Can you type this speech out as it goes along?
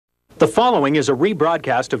The following is a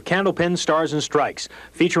rebroadcast of Candlepin Stars and Strikes,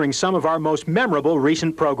 featuring some of our most memorable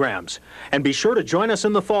recent programs. And be sure to join us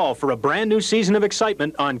in the fall for a brand new season of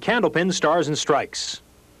excitement on Candlepin Stars and Strikes.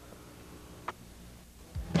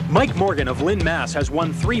 Mike Morgan of Lynn, Mass. has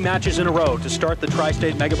won 3 matches in a row to start the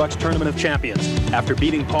Tri-State Megabucks Tournament of Champions. After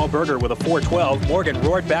beating Paul Berger with a 4-12, Morgan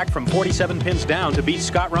roared back from 47 pins down to beat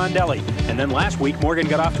Scott Rondelli. And then last week, Morgan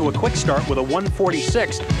got off to a quick start with a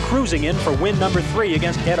 146, cruising in for win number 3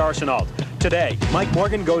 against Ed Arsenault. Today, Mike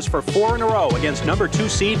Morgan goes for 4 in a row against number 2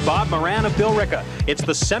 seed Bob Moran of Billerica. It's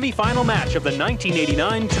the semifinal match of the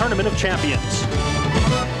 1989 Tournament of Champions.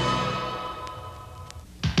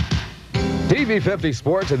 TV50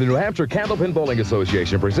 Sports and the New Hampshire Candlepin Bowling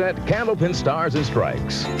Association present Candlepin Stars and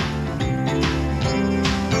Strikes.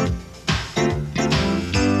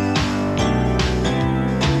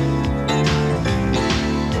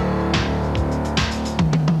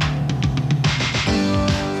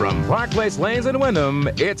 From Park Place Lanes in Wyndham,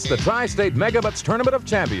 it's the Tri-State Megabucks Tournament of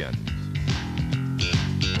Champions.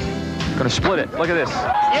 Gonna split it. Look at this.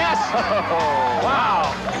 Yes! Oh,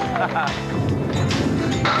 wow!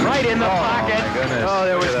 Right in the pocket. My goodness. Oh,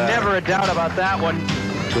 there was never a doubt about that one.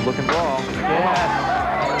 Good looking ball. Yes.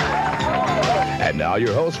 And now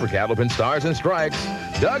your hosts for Candlepin Stars and Strikes,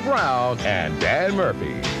 Doug Brown and Dan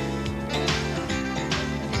Murphy.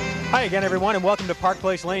 Hi again, everyone, and welcome to Park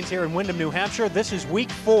Place Lanes here in Wyndham, New Hampshire. This is week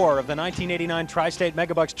 4 of the 1989 Tri-State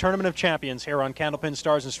Megabucks Tournament of Champions here on Candlepin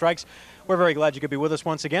Stars and Strikes. We're very glad you could be with us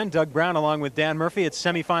once again. Doug Brown along with Dan Murphy. It's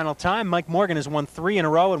semifinal time. Mike Morgan has won 3 in a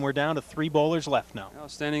row, and we're down to 3 bowlers left now. Well,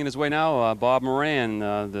 standing in his way now, Bob Moran.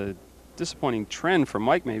 The disappointing trend for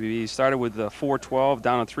Mike, maybe. He started with 412,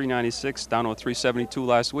 down to 396, down to a 372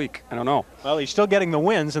 last week. I don't know. Well, he's still getting the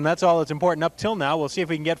wins, and that's all that's important up till now. We'll see if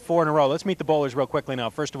we can get 4 in a row. Let's meet the bowlers real quickly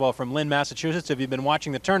now. First of all, from Lynn, Massachusetts, if you've been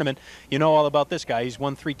watching the tournament, you know all about this guy. He's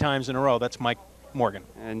won 3 times in a row. That's Mike Morgan.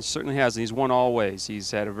 And certainly has. He's won all ways.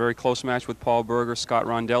 He's had a very close match with Paul Berger. Scott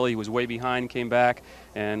Rondelli, he was way behind, came back.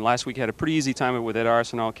 And last week had a pretty easy time with Ed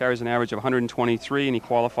Arsenault. Carries an average of 123, and he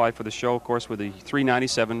qualified for the show, of course, with a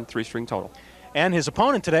 397 3-string total. And his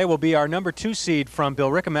opponent today will be our number 2 seed from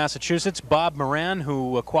Billerica, Massachusetts, Bob Moran,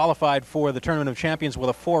 who qualified for the Tournament of Champions with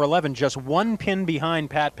a 411, just 1 pin behind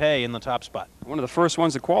Pat Pay in the top spot. One of the first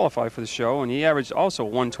ones to qualify for the show, and he averaged also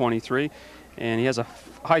 123, and he has a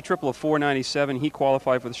high triple of 497. He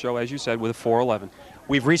qualified for the show, as you said, with a 411.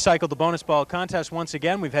 We've recycled the bonus ball contest once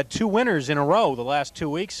again. We've had 2 winners in a row the last 2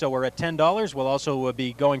 weeks, so we're at $10. We'll also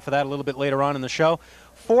be going for that a little bit later on in the show.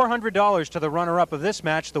 $400 to the runner-up of this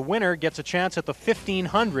match. The winner gets a chance at the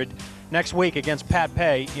 $1,500 next week against Pat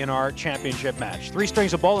Pay in our championship match. 3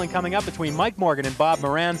 strings of bowling coming up between Mike Morgan and Bob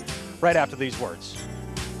Moran right after these words.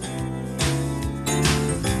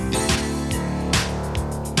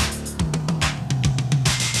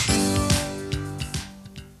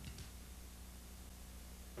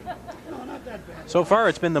 So far,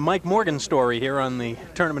 it's been the Mike Morgan story here on the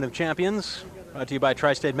Tournament of Champions, brought to you by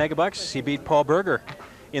Tri-State Megabucks. He beat Paul Berger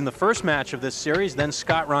in the first match of this series, then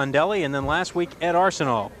Scott Rondelli, and then last week Ed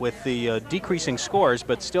Arsenault with the decreasing scores,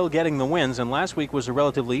 but still getting the wins. And last week was a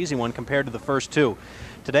relatively easy one compared to the first 2.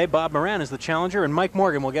 Today, Bob Moran is the challenger, and Mike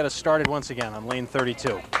Morgan will get us started once again on lane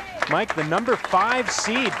 32. Mike, the number 5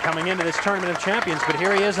 seed coming into this Tournament of Champions, but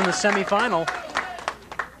here he is in the semifinal.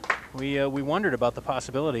 We wondered about the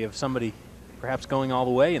possibility of somebody perhaps going all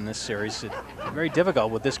the way in this series. It's very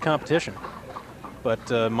difficult with this competition.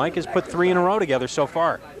 But Mike has put 3 in a row together so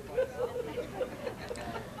far.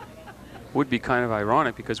 Would be kind of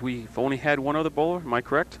ironic because we've only had one other bowler, am I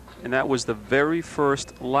correct? And that was the very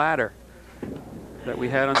first ladder that we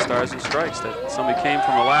had on Stars and Strikes, that somebody came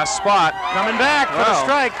from the last spot. Coming back for the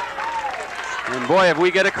strike. And boy, have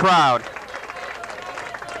we got a crowd.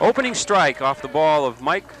 Opening strike off the ball of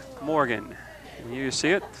Mike Morgan. And you see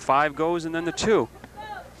it, 5 goes and then the 2.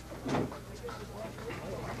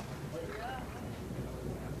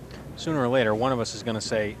 Sooner or later, one of us is going to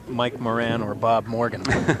say Mike Moran or Bob Morgan.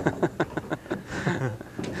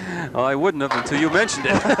 Well, I wouldn't have until you mentioned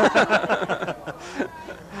it.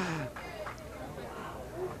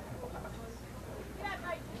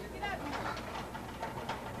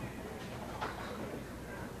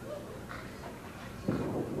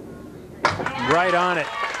 Right on it.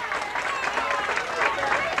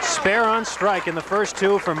 Spare on strike in the first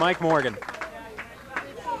 2 for Mike Morgan.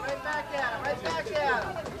 Right back at him, right back at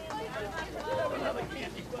him.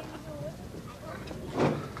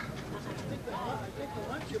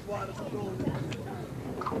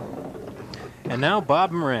 And now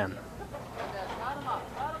Bob Moran. Come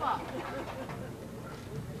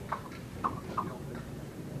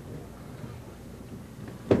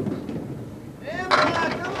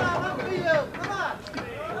on,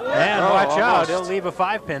 out. He'll leave a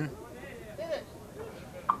 5-pin.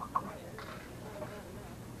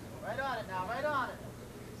 Right on it now, right on it.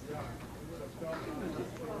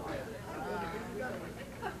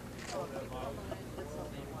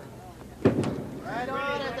 Right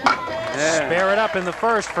on it, that's it. Spare it up in the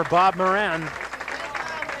first for Bob Moran.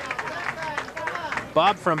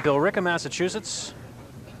 Bob from Billerica, Massachusetts.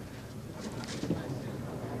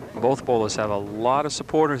 Both bowlers have a lot of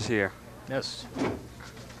supporters here. Yes.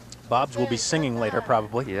 Bob's will be singing later,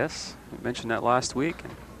 probably. Yes, we mentioned that last week.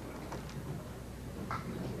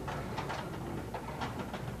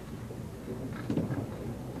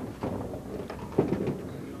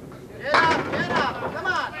 Get up, come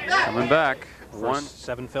on. Back. Coming back. First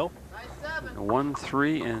 7 fill. Nice 7. 1,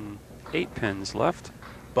 3, and 8 pins left.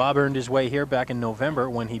 Bob earned his way here back in November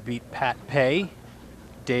when he beat Pat Pay,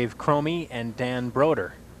 Dave Cromie, and Dan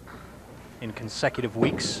Broder in consecutive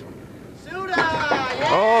weeks. Suda, yeah.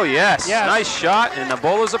 Oh, yes. Yes. Nice shot, and the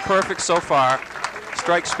bowlers are perfect so far.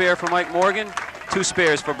 Strike spare for Mike Morgan, 2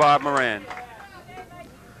 spares for Bob Moran.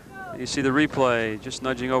 You see the replay, just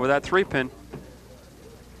nudging over that 3-pin.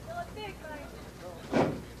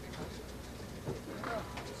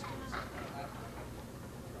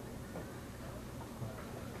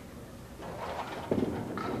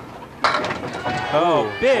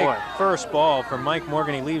 Oh, big boy. first ball for Mike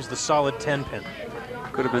Morgan. He leaves the solid 10-pin.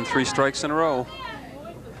 Could have been 3 strikes in a row.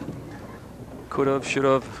 Could have, should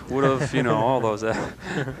have, would have, you know, all those.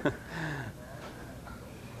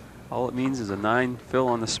 All it means is a 9 fill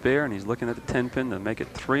on the spare, and he's looking at the 10-pin to make it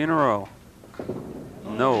 3 in a row.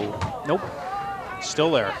 No. Nope. Still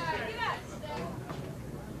there.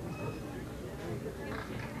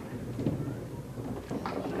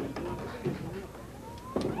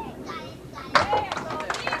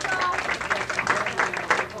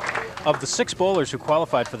 Of the 6 bowlers who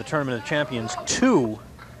qualified for the Tournament of Champions, 2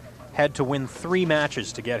 had to win 3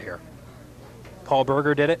 matches to get here. Paul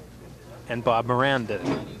Berger did it, and Bob Moran did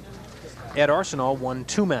it. Ed Arsenal won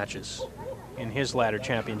 2 matches in his ladder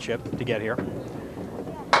championship to get here.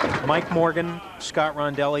 Mike Morgan, Scott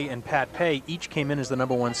Rondelli, and Pat Pay each came in as the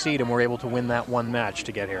 #1 seed and were able to win that 1 match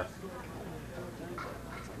to get here.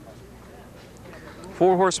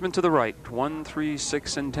 4 horsemen to the right, 1, 3,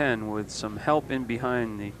 6, and 10, with some help in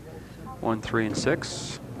behind the 1, 3, and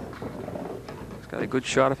 6. He's got a good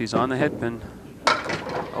shot if he's on the head pin.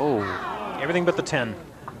 Oh. Everything but the 10.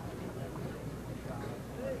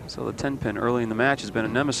 So the 10-pin early in the match has been a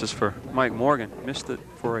nemesis for Mike Morgan. Missed it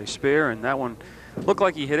for a spare, and that one looked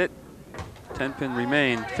like he hit it. 10-pin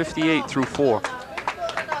remained, 58 through 4.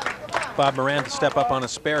 Bob Moran to step up on a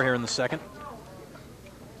spare here in the second.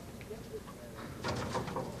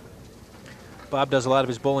 Bob does a lot of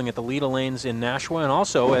his bowling at the Leda lanes in Nashua and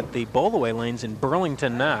also at the Bowlaway lanes in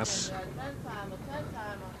Burlington, Mass.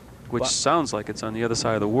 Which sounds like it's on the other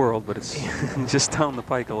side of the world, but it's just down the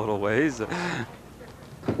pike a little ways.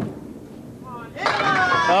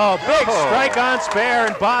 Oh, big strike on spare,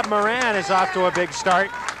 and Bob Moran is off to a big start.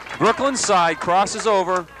 Brooklyn side crosses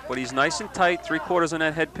over, but he's nice and tight. 3/4 on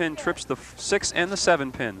that head pin, trips the 6 and the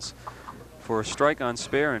 7 pins for a strike on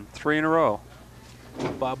spare and 3 in a row.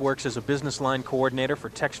 Bob works as a business line coordinator for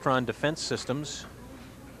Textron Defense Systems.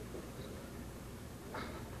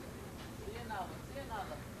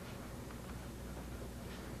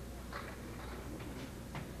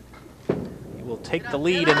 He will take the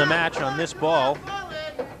lead in the match on this ball.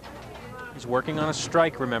 He's working on a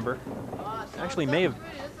strike, remember. Actually may have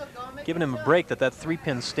given him a break that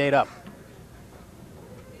 3-pin stayed up.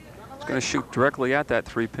 He's going to shoot directly at that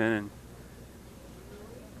 3-pin and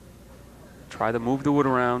try to move the wood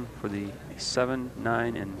around for the 7,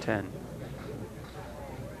 9, and 10.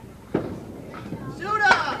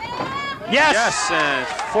 Yes! Yes, and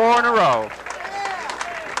it's 4 in a row.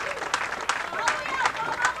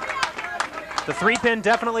 The 3-pin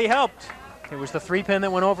definitely helped. It was the 3-pin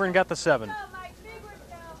that went over and got the 7.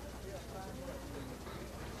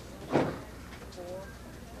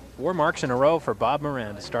 Four marks in a row for Bob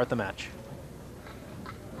Moran to start the match.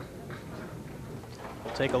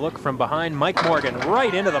 We'll take a look from behind. Mike Morgan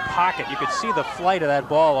right into the pocket. You could see the flight of that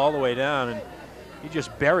ball all the way down, and he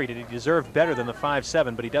just buried it. He deserved better than the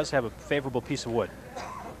 5-7, but he does have a favorable piece of wood.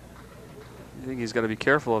 I think he's got to be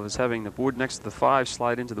careful of is having the wood next to the 5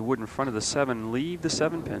 slide into the wood in front of the 7 and leave the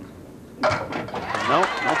 7-pin. No,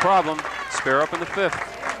 no problem. Spare up in the 5th.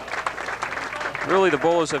 Really, the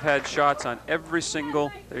bowlers have had shots on every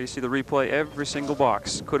single, there you see the replay, every single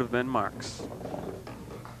box could have been marks.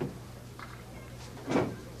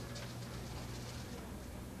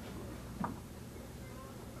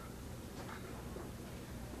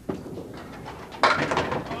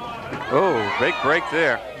 Oh, big break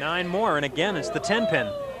there. 9 more, and again, it's the 10 pin.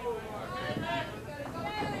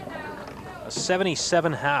 A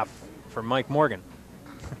 77.5 for Mike Morgan,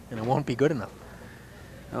 and it won't be good enough.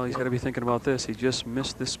 Well, he's got to be thinking about this. He just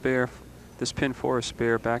missed this spare, this pin for a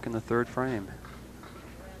spare back in the 3rd frame.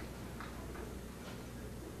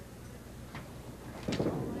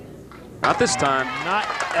 Not this time. Not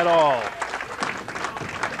at all.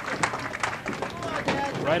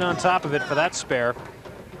 Right on top of it for that spare.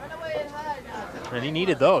 And he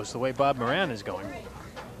needed those, the way Bob Moran is going.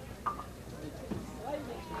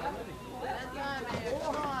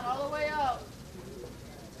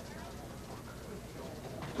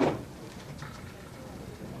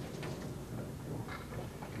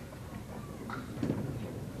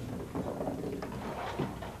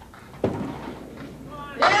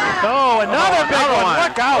 Oh, another big one.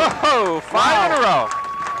 Look out. Oh, 5 in a row.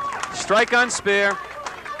 Strike on spare.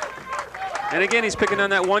 And again, he's picking on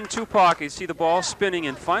that 1-2 pocket. You see the ball spinning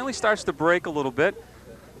and finally starts to break a little bit,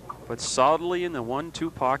 but solidly in the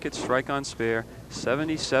 1-2 pocket, strike on spare.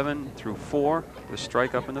 77 through 4, the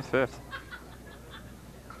strike up in the 5th.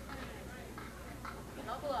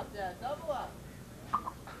 Double up, Dad, double up.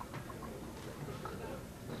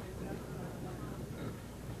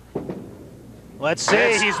 Let's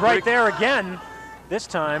see, he's right there again. This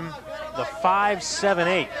time, the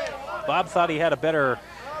 5-7-8. Bob thought he had a better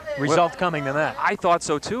result coming than that. I thought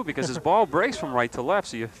so too, because his ball breaks from right to left,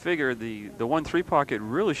 so you figure the 1-3 pocket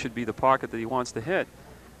really should be the pocket that he wants to hit.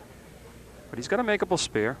 But he's got a makeable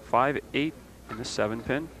spare, 5-8 in the 7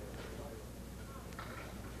 pin.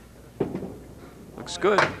 Looks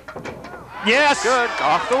good. Yes! Good,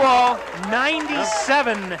 off the wall.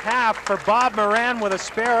 97.5 for Bob Moran with a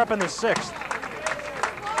spare up in the 6th.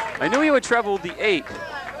 I knew he would treble the 8.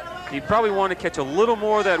 He'd probably want to catch a little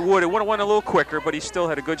more of that wood. It would have went a little quicker, but he still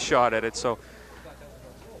had a good shot at it. So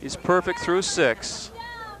he's perfect through 6.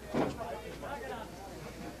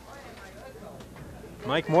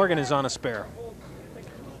 Mike Morgan is on a spare.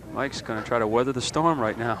 Mike's going to try to weather the storm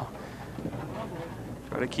right now.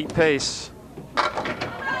 Try to keep pace.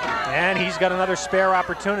 And he's got another spare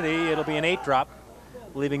opportunity. It'll be an 8 drop,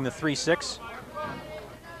 leaving the 3-6.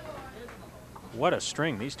 What a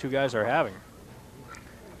string these two guys are having.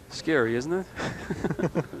 Scary, isn't it?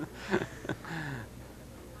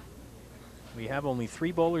 We have only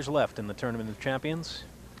 3 bowlers left in the Tournament of Champions.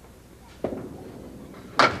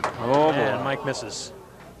 Oh, and boy. Mike misses.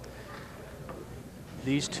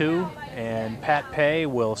 These two and Pat Pay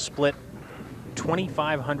will split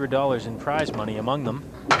 $2,500 in prize money among them,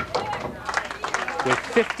 with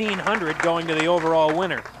 $1,500 going to the overall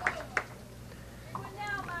winner.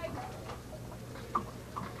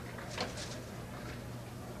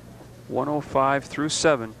 .105 through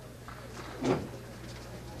 7.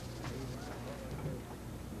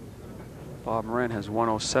 Bob Moran has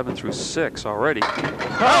 107 through 6 already.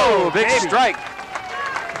 Oh, big baby. strike.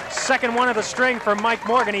 Second one of the string for Mike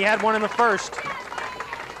Morgan. He had one in the 1st.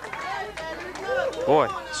 Boy,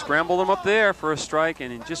 scrambled him up there for a strike,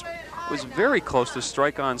 and it just was very close to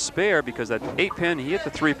strike on spare, because that 8 pin, he hit the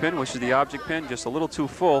 3 pin, which is the object pin, just a little too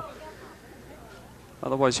full.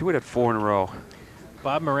 Otherwise, he would have 4 in a row.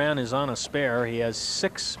 Bob Moran is on a spare. He has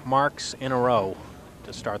 6 marks in a row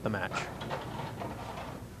to start the match.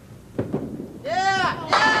 Boy,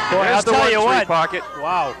 I'll tell you what. Pocket.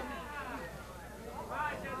 Wow.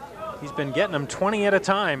 He's been getting them 20 at a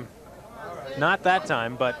time. Not that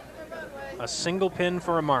time, but a single pin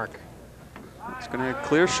for a mark. It's going to have a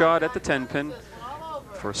clear shot at the 10 pin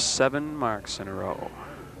for 7 marks in a row.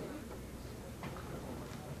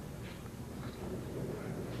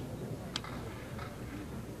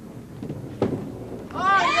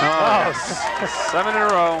 Oh, 7 in a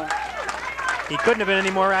row. He couldn't have been any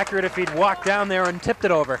more accurate if he'd walked down there and tipped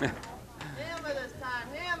it over. Hammer this time,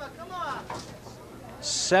 hammer, come on.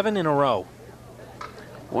 7 in a row.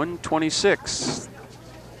 126. See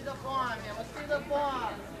the bomb, hammer, see the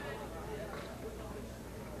bomb.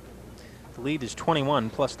 The lead is 21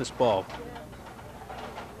 plus this ball.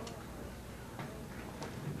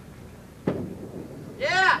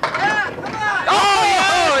 Yeah, come on.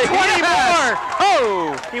 Oh, 20 more!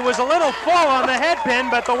 Oh! He was a little full on the head pin,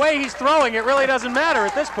 but the way he's throwing, it really doesn't matter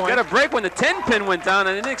at this point. Got a break when the 10 pin went down.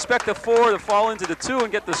 I didn't expect the 4 to fall into the 2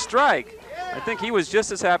 and get the strike. I think he was just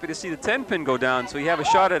as happy to see the 10 pin go down, so he have a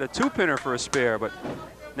shot at a 2-pinner for a spare, but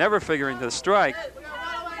never figuring the strike.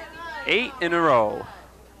 8 in a row.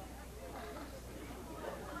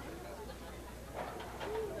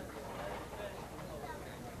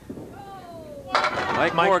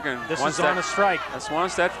 Mike Morgan this wants is on a strike.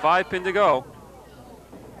 wants that 5 pin to go.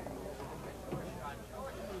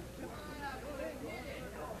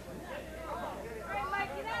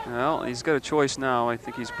 Well, he's got a choice now. I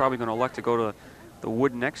think he's probably going to elect to go to the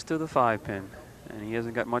wood next to the 5-pin, and he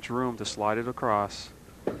hasn't got much room to slide it across.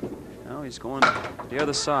 No, he's going the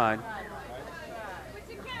other side.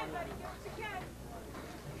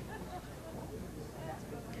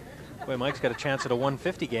 Boy, Mike's got a chance at a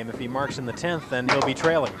 150 game. If he marks in the 10th, then he'll be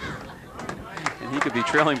trailing. And he could be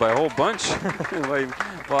trailing by a whole bunch the way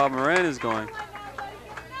Bob Moran is going.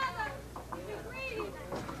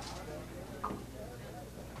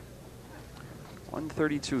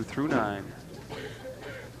 .132 through 9.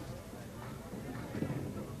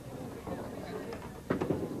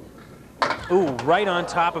 Ooh, right on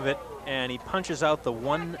top of it, and he punches out the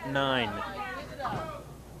 1-9.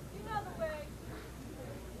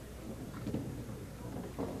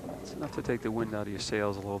 It's enough to take the wind out of your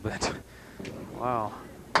sails a little bit. Wow.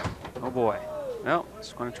 Oh boy. Well,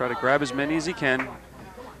 he's going to try to grab as many as he can.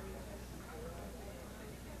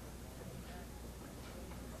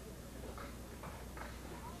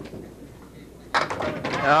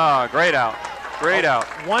 Ah, great out. Great out.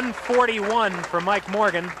 141 for Mike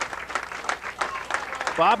Morgan.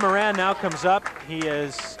 Bob Moran now comes up. He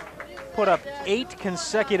has put up 8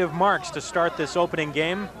 consecutive marks to start this opening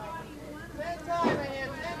game.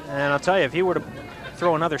 And I'll tell you, if he were to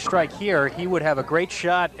throw another strike here, he would have a great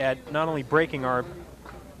shot at not only breaking our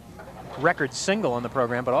record single on the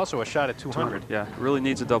program, but also a shot at 200. Yeah, really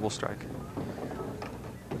needs a double strike.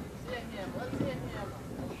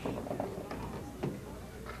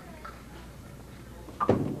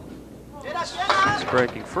 He's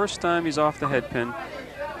breaking. First time he's off the head pin.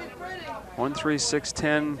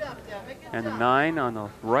 1-3-6-10, and the 9 on the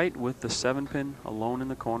right with the 7-pin alone in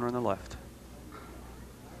the corner on the left.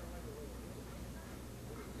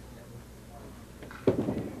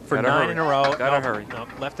 For Gotta 9 hurry. in a row. Gotta Nope, hurry.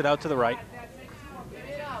 nope, left it out to the right.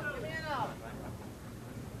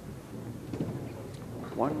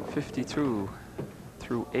 152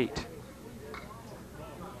 through 8.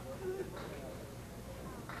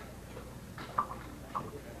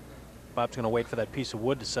 Bob's going to wait for that piece of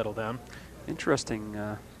wood to settle down. Interesting.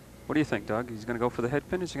 What do you think, Doug? He's going to go for the head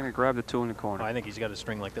pin, or is he going to grab the 2 in the corner? I think he's got a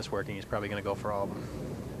string like this working. He's probably going to go for all of them.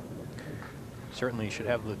 Certainly should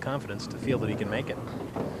have the confidence to feel that he can make it.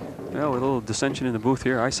 Well, with a little dissension in the booth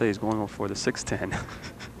here, I say he's going for the 6-10.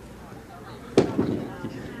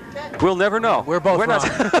 We'll never know. We're both wrong.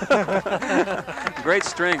 Great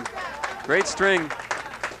string. Great string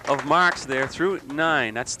of marks there through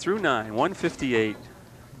 9. That's through 9. 158.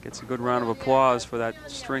 Gets a good round of applause for that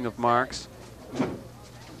string of marks.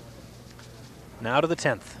 Now to the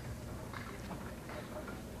 10th.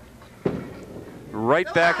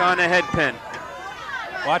 Right back on the head pin.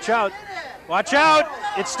 Watch out. Watch out.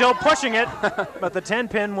 It's still pushing it, but the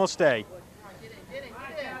 10-pin will stay.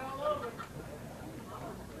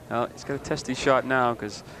 Well, he's got a testy shot now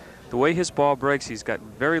because the way his ball breaks, he's got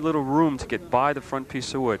very little room to get by the front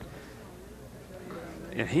piece of wood.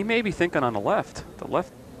 And he may be thinking on the left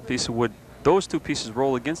piece of wood, those 2 pieces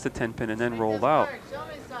roll against the 10-pin and then rolled out.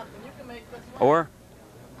 Or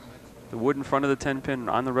the wood in front of the 10-pin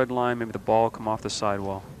on the red line, maybe the ball come off the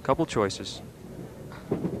sidewall. Couple choices.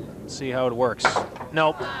 Let's see how it works.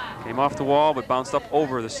 Nope. Came off the wall, but bounced up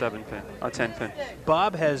over the 7-pin, 10-pin.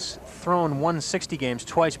 Bob has thrown 160 games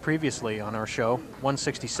twice previously on our show.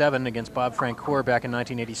 167 against Bob Francoeur back in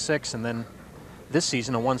 1986, and then this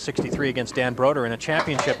season a 163 against Dan Broder in a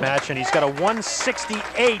championship match, and he's got a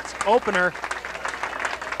 168 opener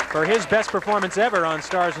for his best performance ever on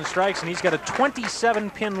Stars and Strikes, and he's got a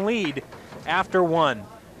 27-pin lead after 1.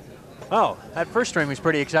 Oh, that first string was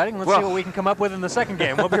pretty exciting. Let's see what we can come up with in the second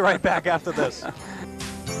game. We'll be right back after this.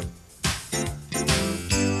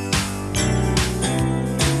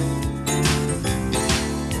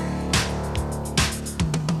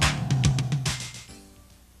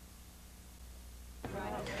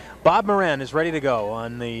 Bob Moran is ready to go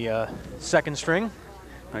on the second string.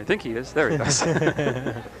 I think he is. There he goes.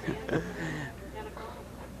 A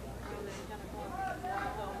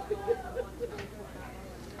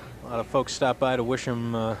lot of folks stopped by to wish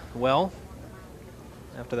him well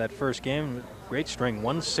after that first game. Great string,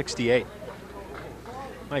 168.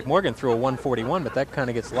 Mike Morgan threw a 141, but that kind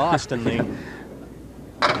of gets lost in the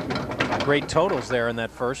great totals there in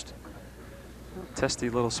that first. Testy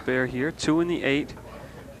little spare here. 2 in the 8.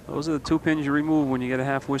 Those are the 2 pins you remove when you get a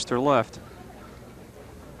half Worcester left.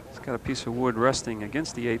 It's got a piece of wood resting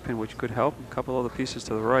against the 8-pin, which could help. A couple other pieces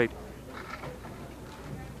to the right.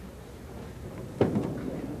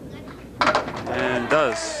 And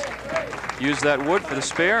does use that wood for the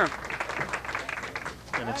spare.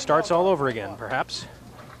 And it starts all over again, perhaps.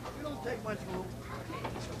 much room.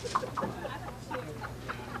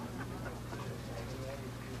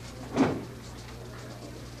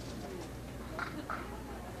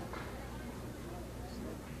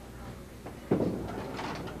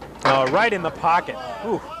 right in the pocket.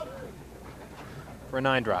 Ooh. For a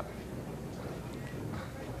 9-drop.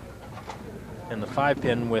 And the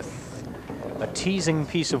 5-pin with a teasing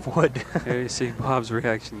piece of wood. There you see Bob's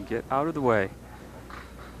reaction. Get out of the way.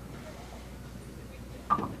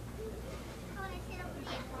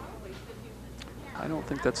 I don't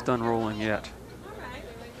think that's done rolling yet.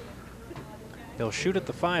 He'll shoot at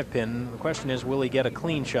the 5-pin. The question is, will he get a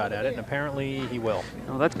clean shot at it? And apparently he will.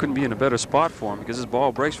 No, that couldn't be in a better spot for him because his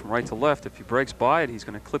ball breaks from right to left. If he breaks by it, he's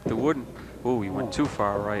going to clip the wood. Oh, he went too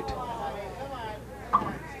far right.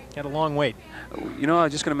 Got a long wait. You know, I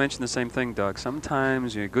was just going to mention the same thing, Doug.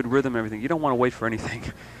 Sometimes, you know, good rhythm, everything. You don't want to wait for anything.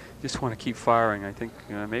 You just want to keep firing. I think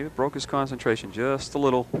maybe it broke his concentration just a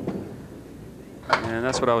little. And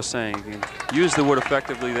that's what I was saying. You can use the wood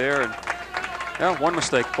effectively there. And yeah, one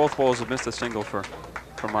mistake. Both balls have missed a single for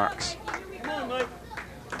Marks.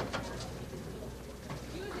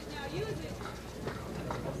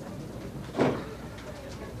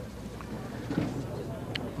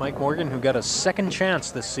 Mike Morgan, who got a second chance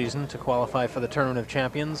this season to qualify for the Tournament of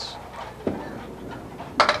Champions.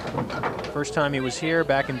 First time he was here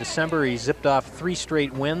back in December, he zipped off 3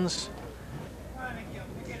 straight wins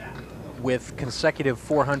with consecutive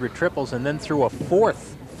 400 triples, and then threw a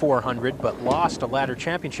 4th 400, but lost a ladder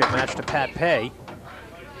championship match to Pat Pay.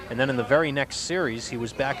 And then in the very next series, he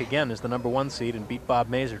was back again as the #1 seed and beat Bob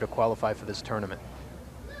Mazur to qualify for this tournament.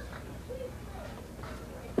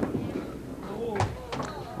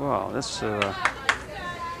 Wow, this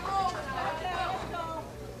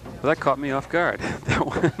that caught me off guard. That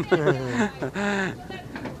one.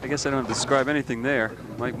 I guess I don't have to describe anything there.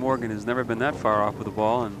 Mike Morgan has never been that far off with the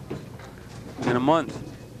ball in a month.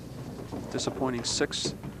 Disappointing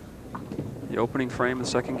 6, the opening frame of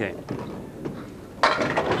the second game.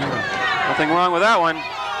 Nothing wrong with that one.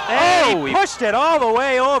 Oh, he pushed it all the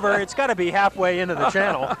way over. It's got to be halfway into the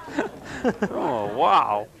channel. Oh,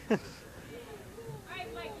 wow.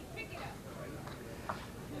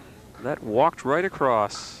 That walked right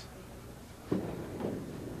across.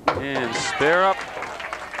 And spare up.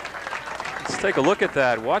 Let's take a look at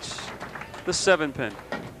that. Watch the 7-pin.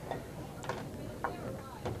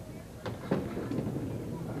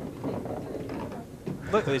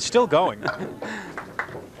 Look, it's still going.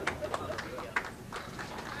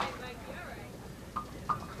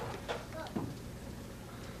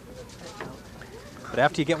 But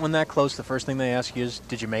after you get one that close, the first thing they ask you is,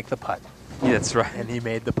 did you make the putt? Yeah, that's right. And he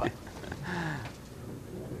made the putt.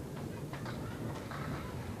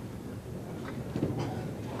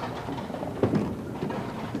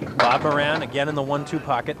 Bob Moran again in the 1-2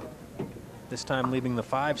 pocket, this time leaving the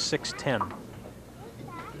 5, 6, 10.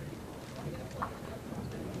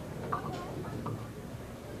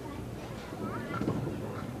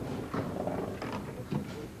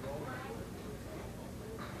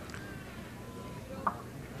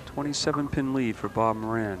 .27-pin lead for Bob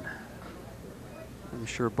Moran. I'm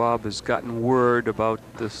sure Bob has gotten word about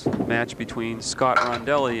this match between Scott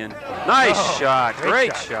Rondelli and nice shot,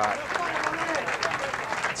 great shot.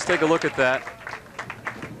 Let's take a look at that.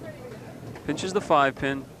 Pinches the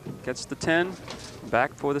 5-pin, gets the 10,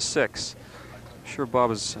 back for the 6. I'm sure Bob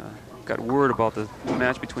has got word about the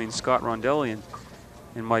match between Scott Rondelli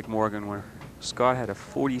and Mike Morgan, where Scott had a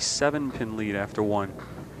 47-pin lead after 1.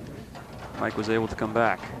 Mike was able to come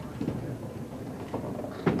back.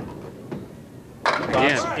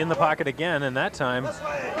 Bob's in the pocket again, and that time,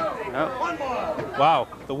 wow,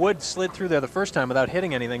 the wood slid through there the first time without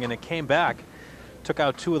hitting anything, and it came back, took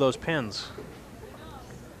out 2 of those pins.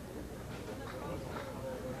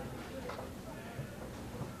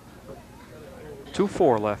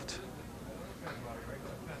 .24 left.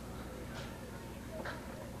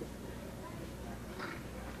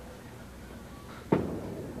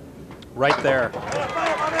 Right there.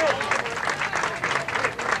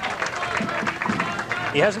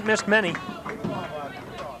 He hasn't missed many.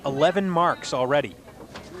 11 marks already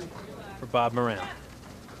for Bob Moran.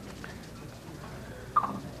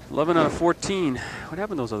 11 out of 14. What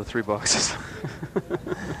happened to those other 3 boxes?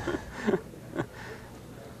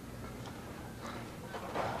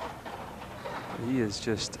 He is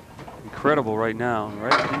just incredible right now.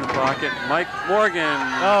 Right in the pocket. Mike Morgan.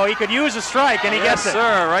 Oh, he could use a strike, and he gets it. Yes,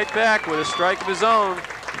 sir. Right back with a strike of his own.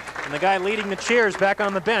 And the guy leading the cheers back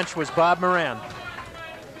on the bench was Bob Moran.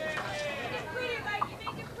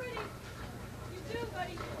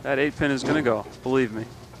 That 8-pin is going to go, believe me.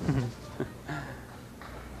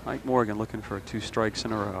 Mike Morgan looking for 2 strikes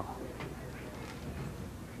in a row.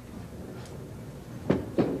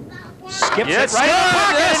 Skips it right in the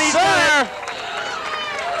pocket, and he's got it.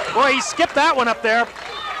 Boy, he skipped that one up there.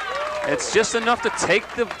 It's just enough to take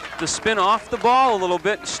the the spin off the ball a little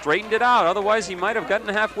bit and straightened it out. Otherwise, he might have gotten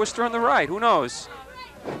a half Worcester on the right. Who knows?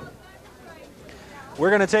 We're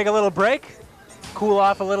going to take a little break, cool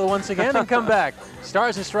off a little once again, and come back.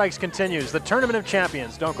 Stars and Strikes continues. The Tournament of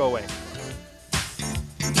Champions. Don't go away.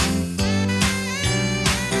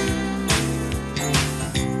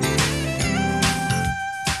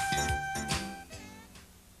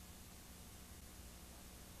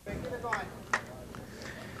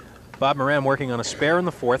 Bob Moran working on a spare in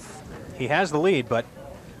the fourth. He has the lead, but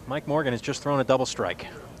Mike Morgan has just thrown a double strike.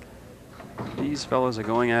 These fellows are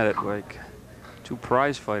going at it like two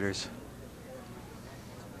prize fighters.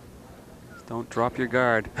 Don't drop your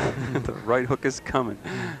guard. The right hook is coming.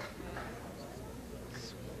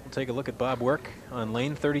 We'll take a look at Bob work on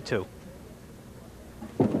lane 32.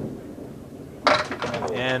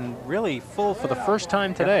 And really full for the first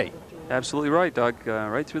time today. Absolutely right, Doug.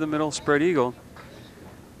 Right through the middle, spread eagle.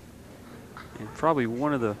 And probably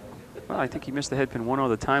one of the, well, I think he missed the head pin one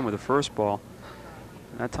other time with the first ball.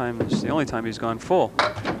 And that time is the only time he's gone full.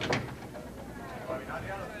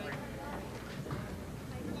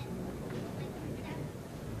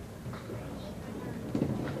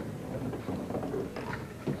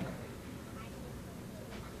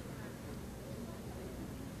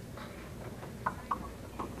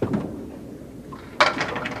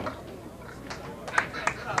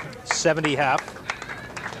 .70 half.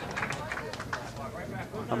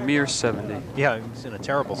 A mere 70. Yeah, he's in a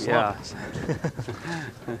terrible slump.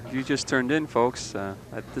 Yeah. You just turned in, folks. At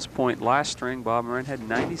this point, last string, Bob Moran had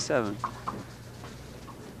 97.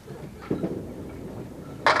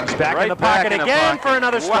 He's back in the pocket again for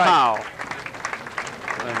another strike. Wow.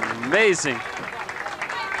 Amazing.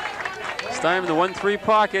 This time the 1-3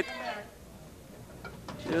 pocket.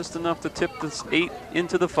 Just enough to tip this 8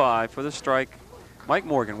 into the 5 for the strike. Mike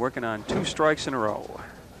Morgan working on 2 strikes in a row.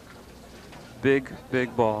 Big,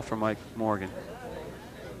 big ball for Mike Morgan.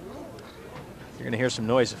 You're going to hear some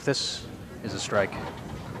noise if this is a strike.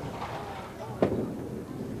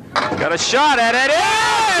 Got a shot at it.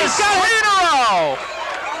 He's got it in a row.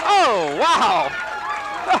 Oh, wow.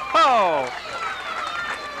 Oh.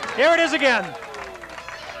 Here it is again.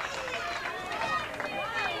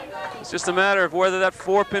 It's just a matter of whether that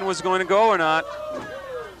 4-pin was going to go or not.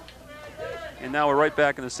 And now we're right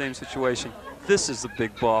back in the same situation. This is the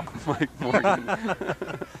big ball for Mike Morgan.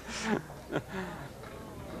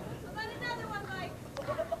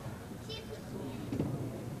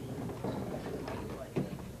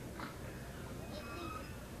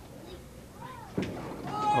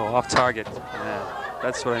 Oh, off target. Yeah,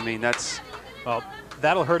 that's what I mean. Well,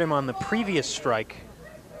 that'll hurt him on the previous strike.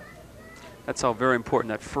 That's how very important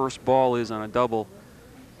that first ball is on a double.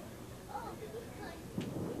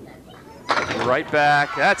 Right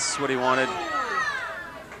back. That's what he wanted.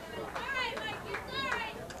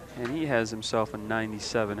 And he has himself a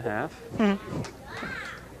 97 half. And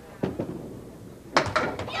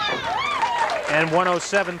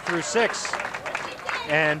 107 through 6.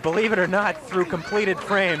 And believe it or not, through completed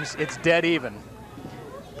frames, it's dead even.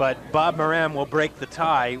 But Bob Moran will break the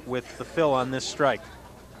tie with the fill on this strike.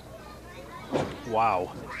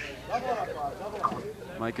 Wow.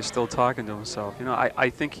 Mike is still talking to himself. You know,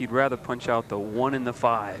 I think he'd rather punch out the 1 and the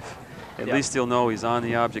 5. At least he'll know he's on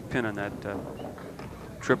the object pin on that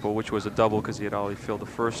triple, which was a double because he had already filled the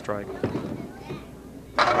first strike.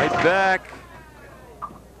 Right back.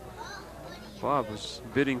 Bob was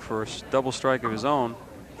bidding for a double strike of his own.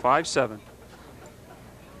 5-7.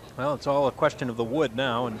 Well, it's all a question of the wood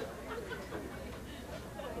now, and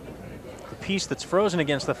the piece that's frozen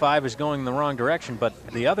against the 5 is going in the wrong direction, but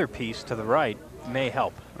the other piece to the right may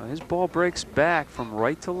help. His ball breaks back from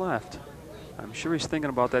right to left. I'm sure he's thinking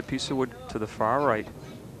about that piece of wood to the far right.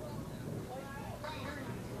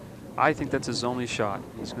 I think that's his only shot.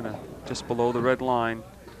 He's going to just below the red line.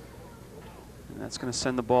 And that's going to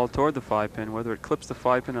send the ball toward the 5-pin. Whether it clips the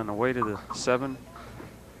 5-pin on the way to the 7,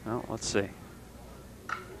 well, let's see.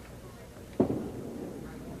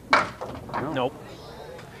 No. Nope.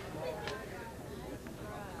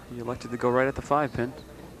 He elected to go right at the 5-pin.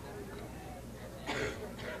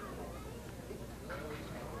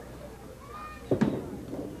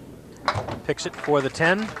 Picks it for the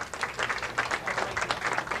 10.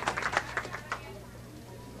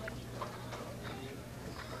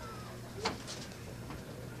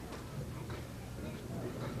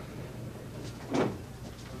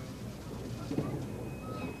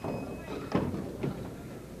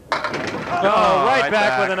 Right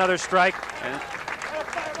back with another strike. And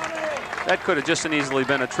that could have just as easily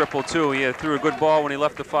been a triple too. He threw a good ball when he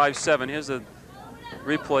left the 5-7. Here's a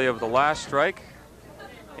replay of the last strike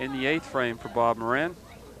in the 8th frame for Bob Moran.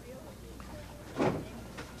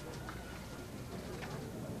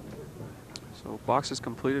 So box is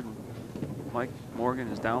completed. Mike Morgan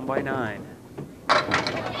is down by 9.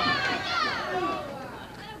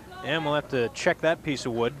 And we'll have to check that piece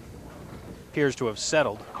of wood. Appears to have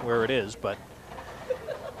settled where it is, but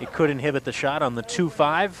it could inhibit the shot on the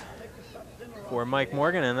 2-5 for Mike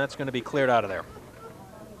Morgan, and that's going to be cleared out of there.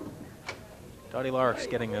 Dottie Larrick's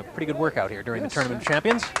getting a pretty good workout here during the Tournament of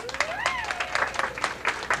Champions.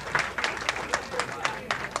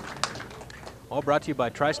 All brought to you by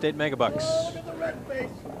Tri-State Megabucks.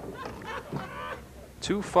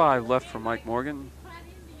 2-5 left for Mike Morgan.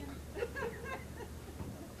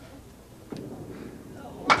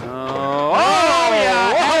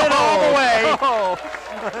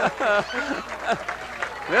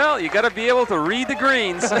 Well, you got to be able to read the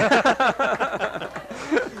greens.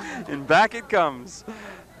 And back it comes.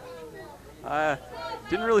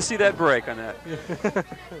 Didn't really see that break on that.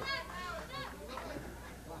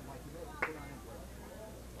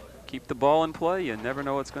 Keep the ball in play. You never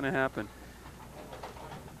know what's going to happen.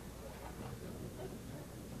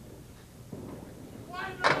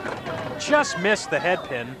 Just missed the head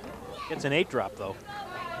pin. Gets an 8 drop, though.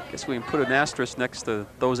 Guess we can put an asterisk next to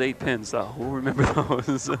those 8 pins, though. We'll remember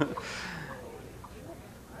those.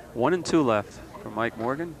 1 and 2 left for Mike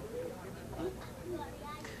Morgan.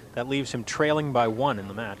 That leaves him trailing by 1 in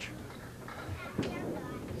the match.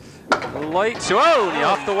 Light, oh,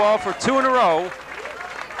 off the wall for 2 in a row.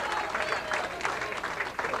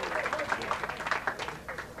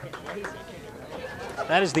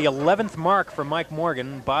 That is the 11th mark for Mike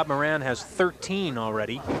Morgan. Bob Moran has 13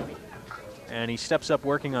 already. And he steps up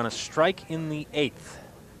working on a strike in the 8th.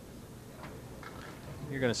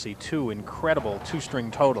 You're going to see 2 incredible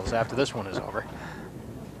 2-string totals after this one is over.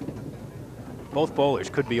 Both bowlers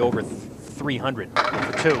could be over 300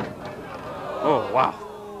 for 2. Oh, wow.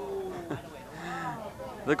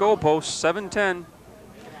 The goalpost, 7-10.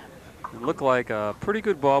 It looked like a pretty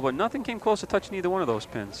good ball, but nothing came close to touching either one of those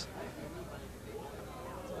pins.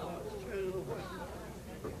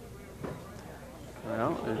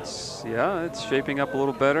 Well, it's shaping up a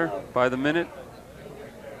little better by the minute.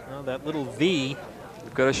 Well, that little V.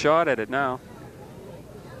 We've got a shot at it now.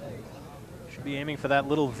 Should be aiming for that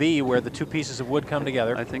little V where the 2 pieces of wood come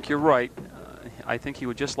together. I think you're right. I think he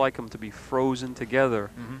would just like them to be frozen together.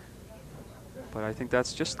 Mm-hmm. But I think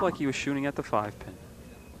that's just like he was shooting at the 5 pin.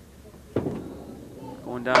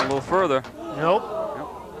 Going down a little further. Nope.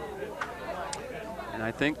 And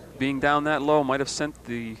I think being down that low might have sent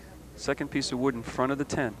the second piece of wood in front of the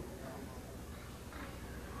 10.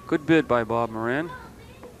 Good bid by Bob Moran.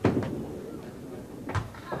 And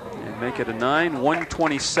make it a 9,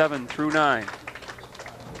 127 through 9.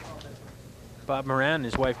 Bob Moran and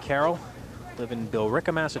his wife Carol live in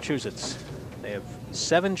Billerica, Massachusetts. They have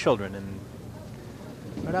 7 children, and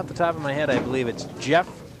right off the top of my head, I believe it's Jeff,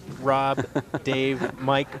 Rob, Dave,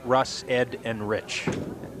 Mike, Russ, Ed, and Rich.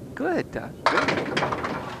 Good. Good.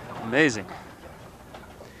 Amazing.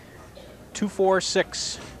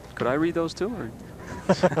 2-4-6. Could I read those too? Or?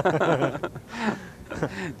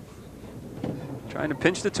 Trying to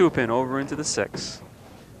pinch the 2 pin over into the 6.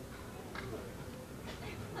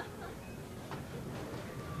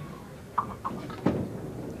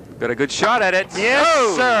 Got a good shot at it.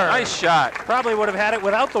 Yes, sir. Nice shot. Probably would have had it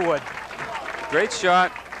without the wood. Great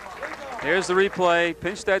shot. Here's the replay.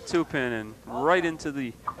 Pinch that 2 pin and right into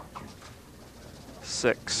the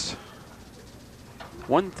 6.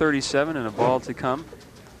 137 and a ball to come.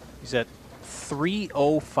 He's at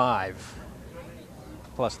 305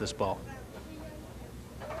 plus this ball.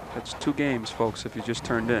 That's 2 games, folks, if you just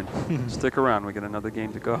turned in. Stick around. We got another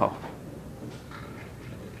game to go.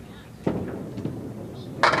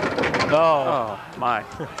 Oh, my.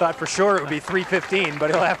 Thought for sure it would be 315, but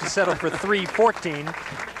he'll have to settle for 314.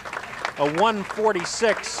 A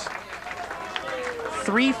 146.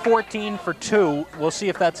 314 for 2. We'll see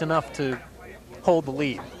if that's enough to hold the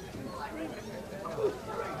lead.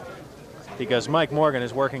 Because Mike Morgan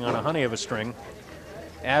is working on a honey of a string,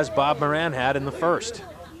 as Bob Moran had in the first.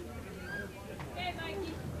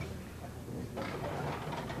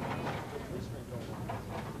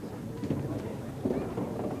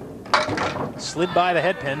 Slid by the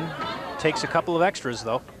head pin. Takes a couple of extras,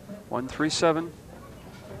 though. 137.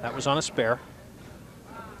 That was on a spare.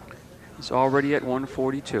 He's already at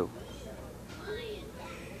 142.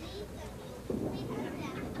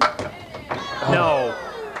 No.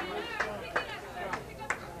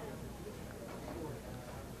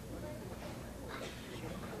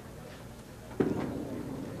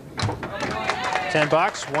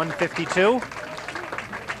 $10, 152.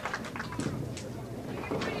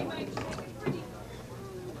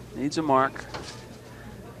 Needs a mark.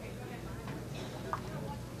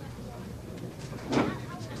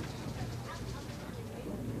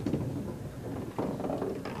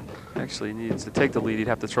 Actually, he needs to take the lead. He'd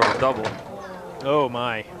have to throw a double. Oh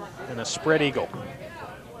my, and a spread eagle.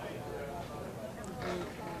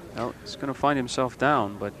 Well, he's going to find himself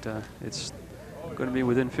down, but it's going to be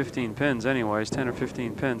within 15 pins anyways, 10 or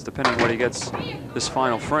 15 pins, depending on what he gets this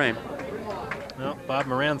final frame. Well, Bob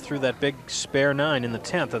Moran threw that big spare 9 in the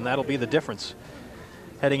 10th, and that'll be the difference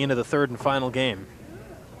heading into the third and final game.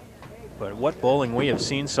 But what bowling we have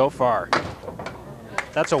seen so far.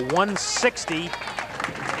 That's a 160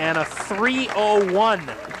 and a 301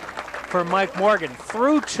 for Mike Morgan.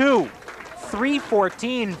 Through 2.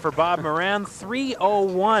 314 for Bob Moran,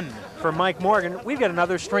 301 for Mike Morgan. We've got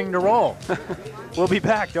another string to roll. We'll be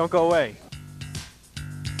back. Don't go away.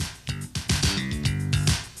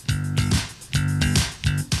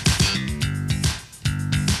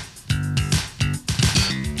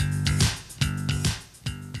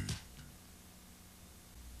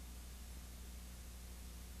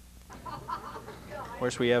 Of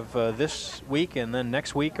course, we have this week and then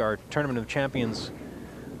next week our Tournament of Champions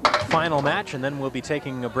final match, and then we'll be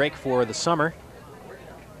taking a break for the summer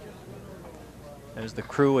as the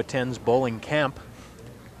crew attends bowling camp.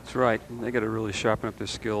 That's right. They got to really sharpen up their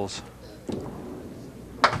skills.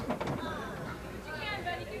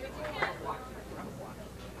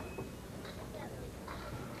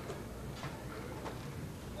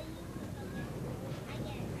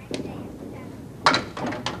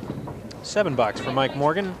 $7 for Mike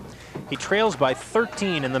Morgan. He trails by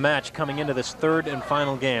 13 in the match coming into this third and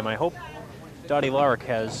final game. I hope Dottie Larick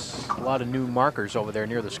has a lot of new markers over there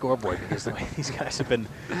near the scoreboard, because the way these guys have been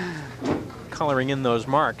coloring in those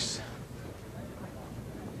marks.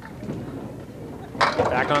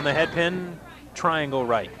 Back on the head pin, triangle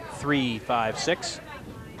right, 3, 5, 6.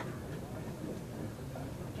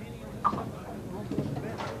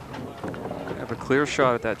 Have a clear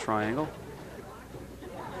shot at that triangle.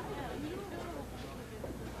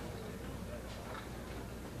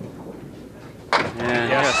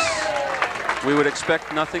 And yes, we would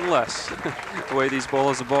expect nothing less the way these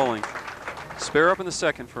bowlers are bowling. Spare up in the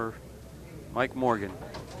second for Mike Morgan.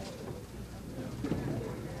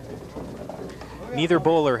 Neither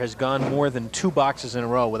bowler has gone more than 2 boxes in a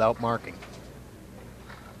row without marking.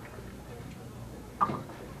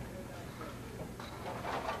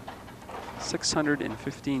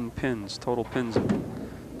 .615 pins, total pins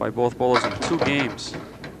by both bowlers in 2 games.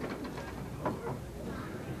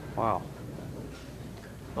 Wow.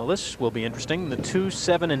 Well, this will be interesting. The 2,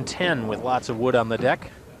 7, and 10 with lots of wood on the deck.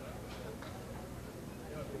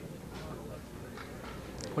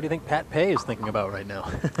 What do you think Pat Pay is thinking about right now?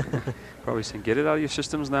 Probably saying, get it out of your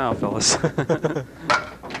systems now, fellas. The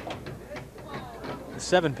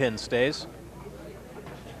 7 pin stays.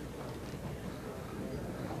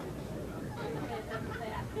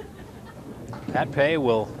 Pat Pay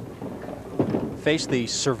will face the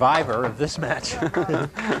survivor of this match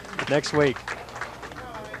next week.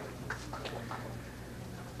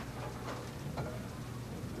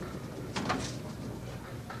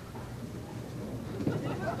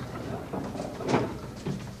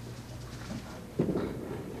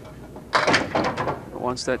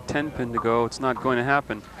 Wants that 10 pin to go. It's not going to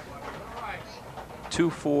happen. 2,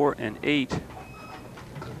 4, and 8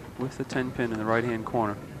 with the 10 pin in the right-hand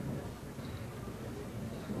corner.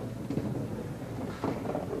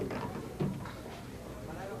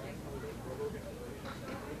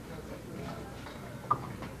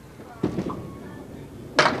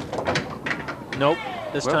 Nope.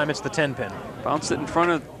 This time it's the 10 pin. Bounced it in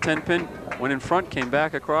front of the 10 pin. Went in front, came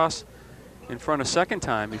back across in front a second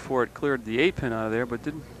time before it cleared the 8 pin out of there, but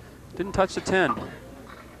didn't touch the 10.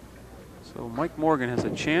 So Mike Morgan has a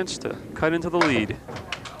chance to cut into the lead.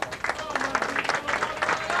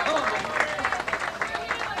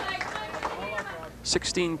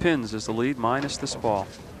 .16 pins is the lead minus this ball.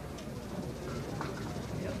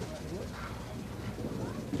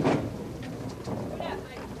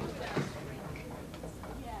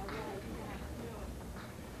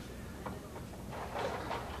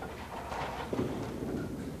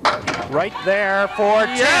 Right there for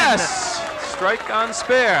 10. Yes! Strike on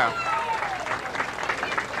spare.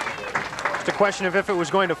 Just a question of if it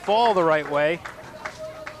was going to fall the right way.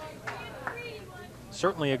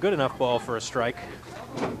 Certainly a good enough ball for a strike.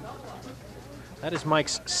 That is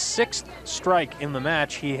Mike's 6th strike in the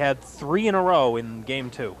match. He had 3 in a row in game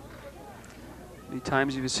 2. Many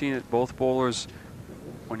times you've seen it, both bowlers,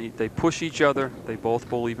 when they push each other, they both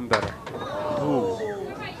bowl even better. Ooh.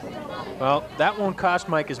 Well, that won't cost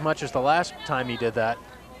Mike as much as the last time he did that,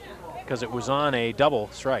 because it was on a double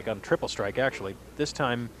strike, on a triple strike actually. This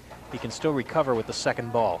time he can still recover with the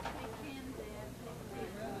second ball.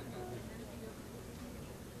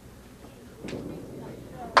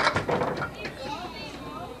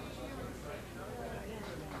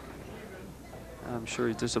 sure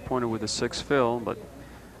he's disappointed with the 6 fill, but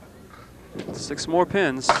 6 more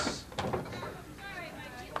pins.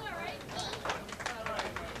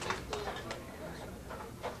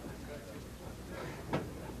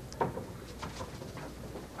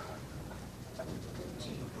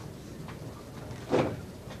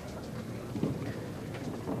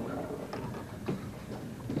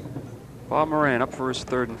 Bob Moran up for his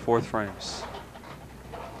 3rd and 4th frames.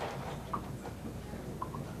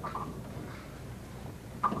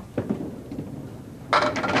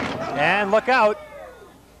 And look out.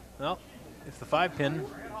 Well, if the 5-pin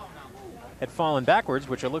had fallen backwards,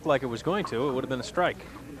 which it looked like it was going to, it would have been a strike.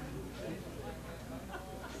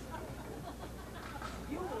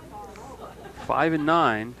 Five and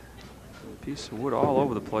 9. Piece of wood all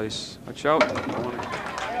over the place. Watch out.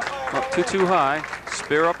 Up too high.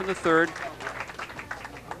 Spare up in the 3rd.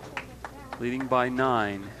 Leading by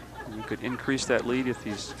 9. And you could increase that lead if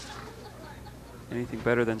he's anything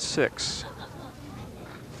better than 6.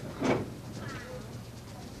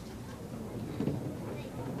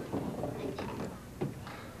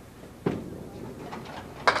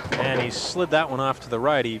 And he slid that one off to the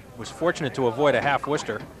right. He was fortunate to avoid a half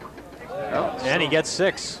Worcester. Oh, And he gets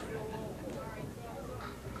 6.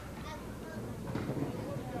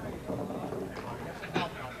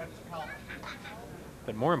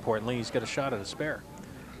 But more importantly, he's got a shot at a spare.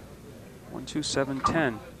 1, 2, 7,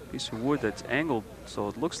 10. Piece of wood that's angled, so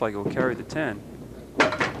it looks like it will carry the 10.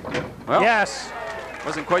 Well, yes.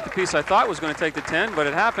 Wasn't quite the piece I thought was going to take the 10, but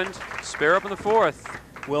it happened. Spare up in the 4th.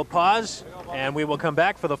 We'll pause, and we will come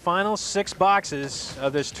back for the final 6 boxes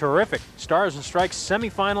of this terrific Stars and Strikes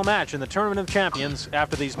semifinal match in the Tournament of Champions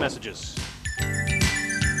after these messages.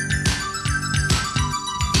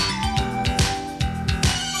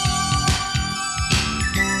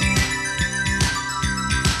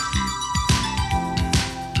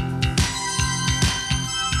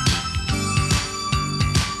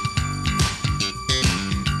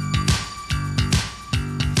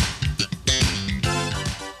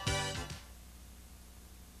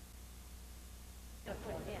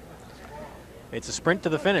 It's a sprint to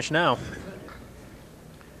the finish now.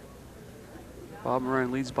 Bob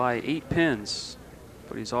Moran leads by 8 pins,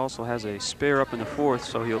 but he also has a spare up in the 4th,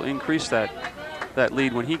 so he'll increase that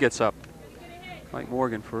lead when he gets up. Mike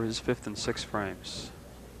Morgan for his 5th and 6th frames.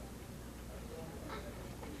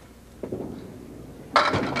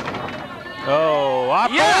 Oh, off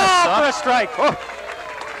for a strike.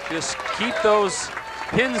 Oh. Just keep those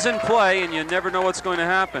pins in play, and you never know what's going to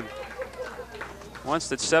happen. Once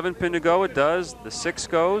the 7-pin to go, it does. The 6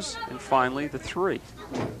 goes, and finally the 3.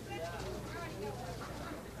 He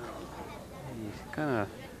kind of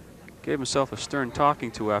gave himself a stern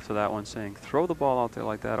talking to after that one, saying, throw the ball out there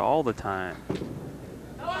like that all the time.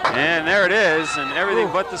 And there it is, and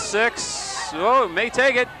everything but the 6. Oh, it may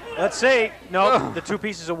take it. Let's see. No, the 2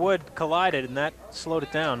 pieces of wood collided, and that slowed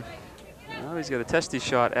it down. Now he's got a testy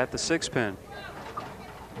shot at the 6-pin.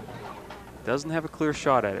 Doesn't have a clear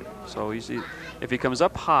shot at it, so if he comes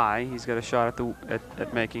up high, he's got a shot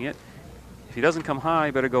at making it. If he doesn't come high,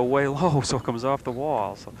 he better go way low so it comes off the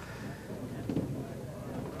wall. So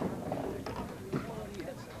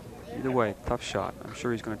either way, tough shot. I'm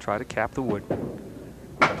sure he's going to try to cap the wood.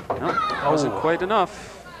 No, wasn't quite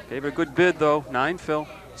enough. Gave it a good bid though. 9 fill,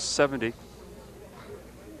 70.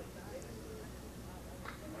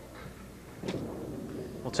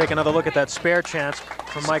 We'll take another look at that spare chance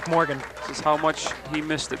from Mike Morgan. This is how much he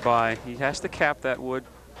missed it by. He has to cap that wood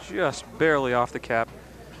just barely off the cap.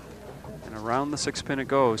 And around the 6-pin it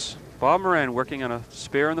goes. Bob Moran working on a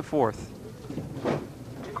spare in the 4th.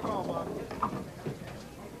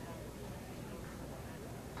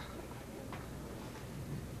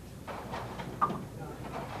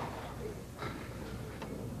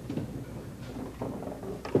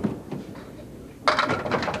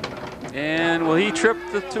 And will he trip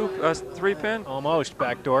the 3-pin? Almost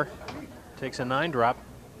backdoor. Takes a 9 drop.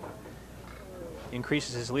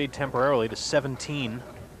 Increases his lead temporarily to 17.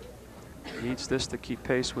 Needs this to keep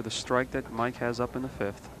pace with the strike that Mike has up in the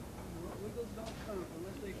 5th.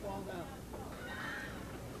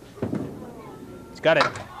 He's got it.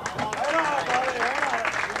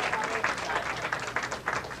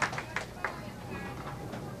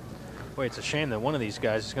 Boy, it's a shame that one of these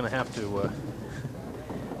guys is going to have to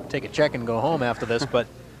take a check and go home after this, but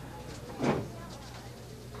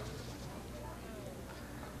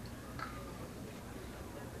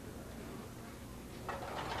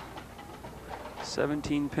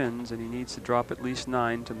 17 pins, and he needs to drop at least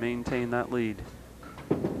 9 to maintain that lead.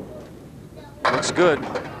 Looks good.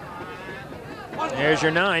 There's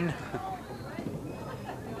your 9.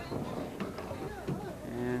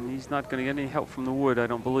 And not going to get any help from the wood, I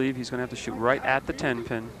don't believe. He's going to have to shoot right at the 10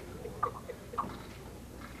 pin.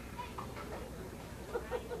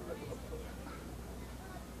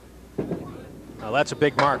 Now that's a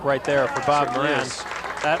big mark right there for Bob Moran.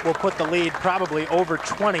 That will put the lead probably over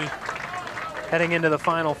 20 heading into the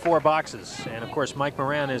final 4 boxes. And of course, Mike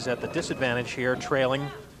Moran is at the disadvantage here, trailing.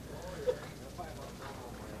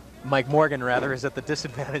 Mike Morgan, rather, is at the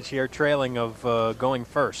disadvantage here, trailing of going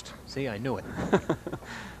first. See, I knew it.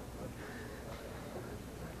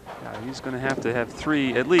 Yeah, he's going to have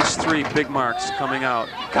at least three big marks coming out.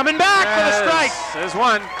 Coming back for the strike. There's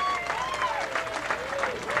one.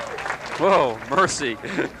 Whoa, mercy.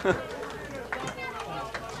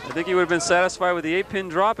 I think he would have been satisfied with the 8-pin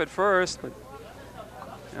drop at first, but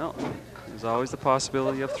there's always the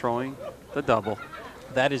possibility of throwing the double.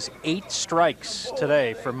 That is 8 strikes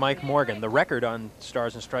today for Mike Morgan. The record on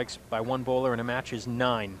Stars and Strikes by one bowler in a match is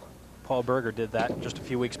 9. Paul Berger did that just a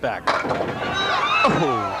few weeks back.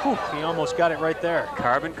 Oh, he almost got it right there.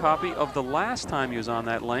 Carbon copy of the last time he was on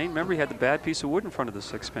that lane. Remember, he had the bad piece of wood in front of the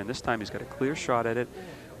 6-pin. This time he's got a clear shot at it.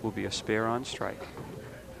 Will be a spare on strike.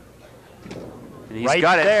 And he's right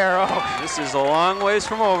got it. There. Oh. This is a long ways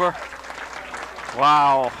from over.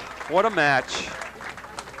 Wow, what a match.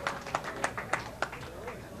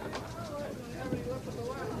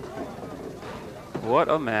 What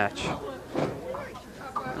a match.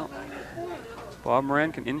 Well, Bob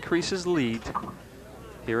Moran can increase his lead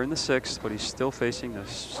here in the 6th, but he's still facing a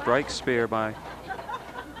strike spare by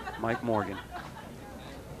Mike Morgan.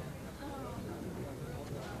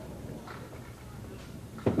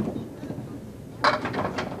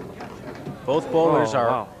 Both bowlers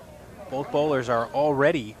are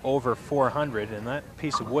already over 400, and that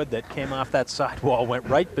piece of wood that came off that sidewall went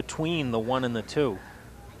right between the 1 and the 2.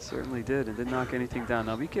 Certainly did, and didn't knock anything down.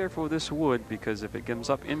 Now be careful with this wood, because if it comes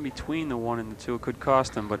up in between the 1 and the 2, it could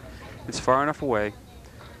cost him, but it's far enough away.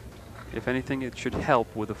 If anything, it should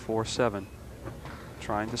help with a 4-7,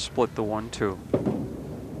 trying to split the 1-2.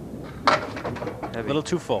 A little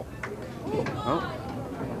too full. Oh.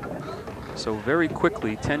 So very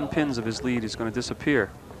quickly, 10 pins of his lead is going to disappear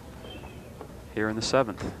here in the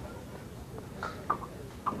 7th.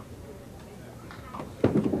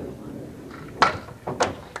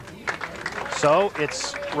 So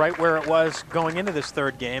it's right where it was going into this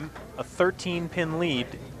 3rd game, a 13-pin lead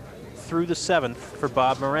through the 7th for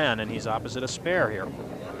Bob Moran, and he's opposite a spare here.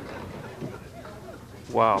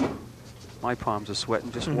 Wow, my palms are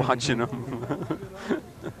sweating just watching him.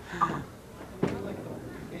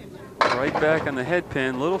 Right back on the head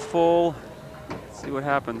pin, little full. Let's see what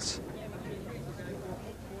happens.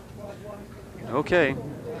 Okay.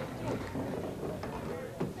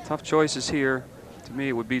 Tough choices here. To me,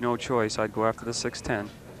 it would be no choice. I'd go after the 6-10.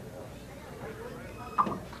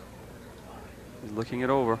 He's looking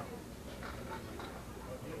it over.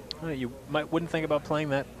 Well, you wouldn't think about playing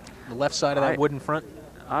that, the left side of that wood in front?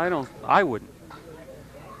 I wouldn't.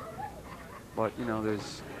 But, you know,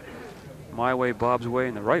 there's my way, Bob's way,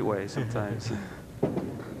 and the right way sometimes.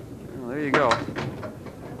 Well, there you go.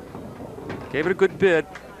 Gave it a good bid.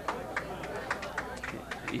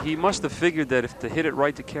 He must have figured that if to hit it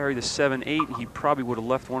right to carry the 7-8, he probably would have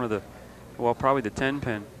left one of the, well, probably the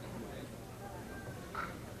 10-pin.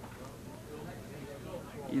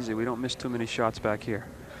 Easy, we don't miss too many shots back here.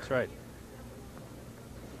 That's right.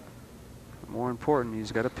 But more important,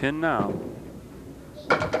 he's got a pin now.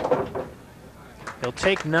 He'll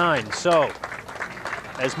take 9. So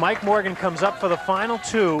as Mike Morgan comes up for the final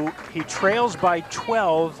 2, he trails by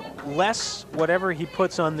 12, less whatever he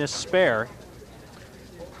puts on this spare.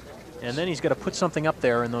 And then he's got to put something up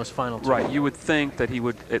there in those final 2. Right, you would think that he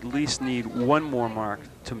would at least need one more mark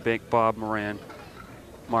to make Bob Moran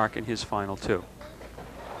mark in his final 2.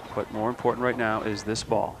 But more important right now is this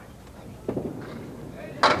ball.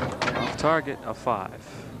 Off target, a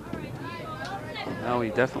 5. Now he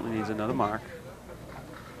definitely needs another mark.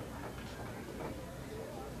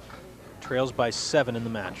 Trails by 7 in the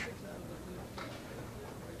match.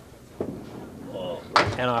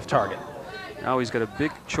 And off target. Now he's got a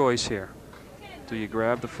big choice here. Do you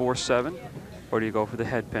grab the 4-7 or do you go for the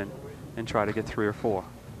head pin and try to get 3 or 4?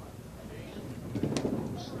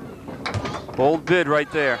 Bold bid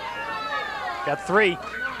right there. Got 3.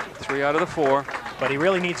 3 out of the 4. But he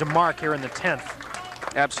really needs a mark here in the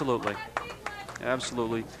 10th. Absolutely.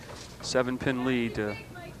 Absolutely. 7-pin lead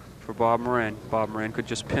for Bob Moran. Bob Moran could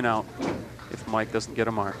just pin out if Mike doesn't get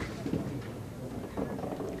a mark.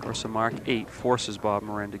 Of course, a mark 8 forces Bob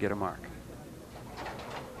Moran to get a mark.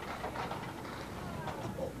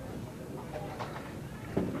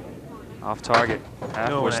 Off target. Half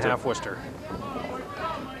no, Worcester. and a half Worcester.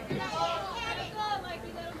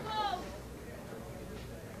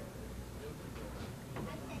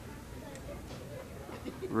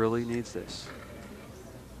 really needs this.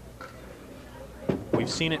 We've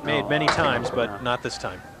seen it made many times, but not this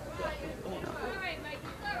time.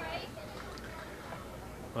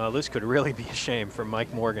 Well, this could really be a shame for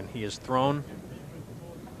Mike Morgan. He is thrown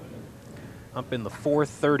up in the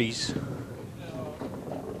 430s,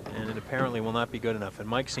 and it apparently will not be good enough. And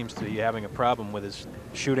Mike seems to be having a problem with his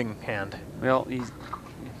shooting hand. Well,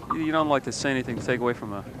 you don't like to say anything to take away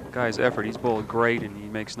from a guy's effort. He's bowled great, and he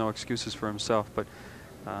makes no excuses for himself. But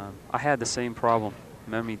I had the same problem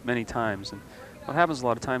many times. And what happens a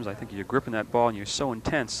lot of times, I think, you're gripping that ball and you're so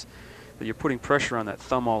intense that you're putting pressure on that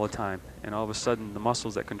thumb all the time. And all of a sudden, the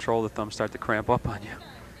muscles that control the thumb start to cramp up on you.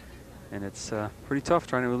 And it's pretty tough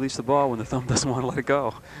trying to release the ball when the thumb doesn't want to let it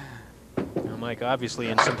go. Now, Mike obviously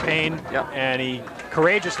in some pain, Yep. and he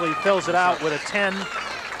courageously fills it out with a 10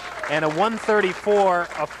 and a 134,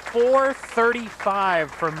 a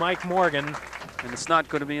 435 for Mike Morgan. And it's not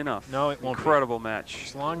going to be enough. No, it won't be. Incredible match.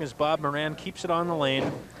 As long as Bob Moran keeps it on the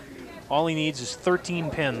lane, all he needs is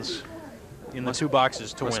 13 pins in the 2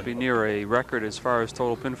 boxes to win. Must be near a record as far as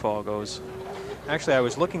total pinfall goes. Actually, I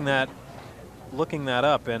was looking that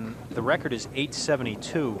up, and the record is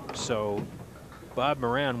 872. So Bob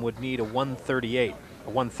Moran would need a 138, a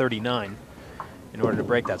 139 in order to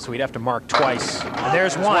break that. So he'd have to mark twice. And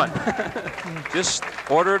there's one. Just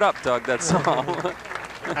order it up, Doug. That's all.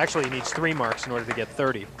 Actually, he needs 3 marks in order to get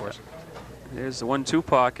 30, of course. There's the 1-2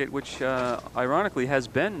 pocket, which ironically has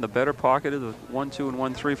been the better pocket of the 1-2 and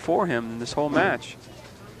 1-3 for him in this whole match.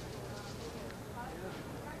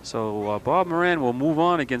 So Bob Moran will move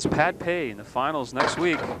on against Pat Pay in the finals next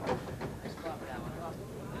week.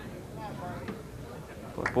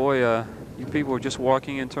 But boy, you people are just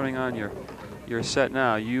walking in, turning on your set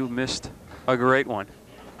now. You missed a great one.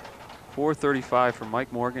 435 for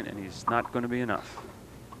Mike Morgan, and he's not going to be enough.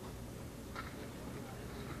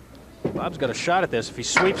 Bob's got a shot at this. If he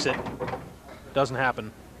sweeps it, doesn't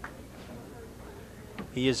happen.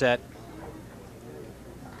 He is at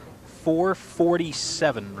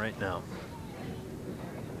 447 right now.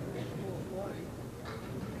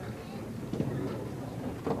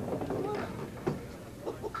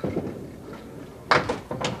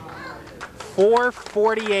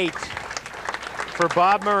 .448 for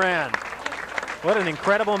Bob Moran. What an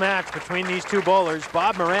incredible match between these 2 bowlers.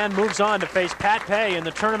 Bob Moran moves on to face Pat Pay in the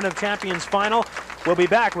Tournament of Champions final. We'll be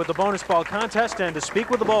back with the bonus ball contest and to speak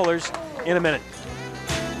with the bowlers in a minute.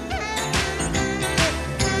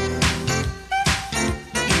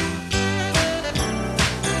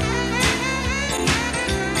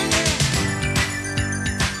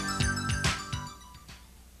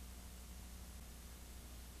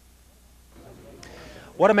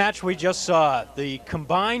 What a match we just saw. The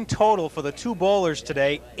combined total for the 2 bowlers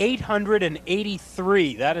today,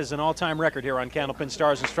 883. That is an all-time record here on Candlepin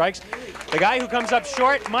Stars and Strikes. The guy who comes up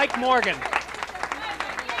short, Mike Morgan,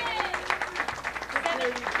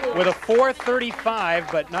 with a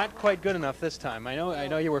 435, but not quite good enough this time. I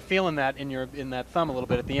know you were feeling that in that thumb a little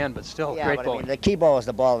bit at the end, but still Yeah, great but bowling. I mean, the key ball was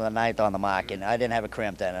the ball in the 9th on the mark, and I didn't have a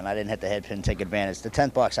cramp then, and I didn't hit the head pin and take advantage. The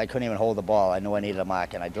 10th box, I couldn't even hold the ball. I knew I needed a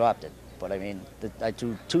mark, and I dropped it. But I mean, I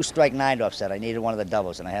threw 2 strike 9 to upset. I needed one of the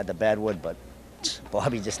doubles, and I had the bad wood, but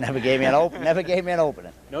Bobby just never gave me an opening.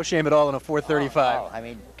 No shame at all in a 435. Oh, I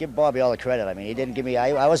mean, give Bobby all the credit. I mean, he didn't give me.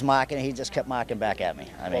 I was marking, and he just kept marking back at me.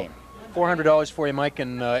 I mean, $400 for you, Mike,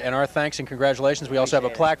 and our thanks and congratulations. We also have a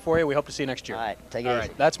plaque for you. We hope to see you next year. all right, take it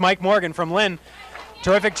easy. That's Mike Morgan from Lynn.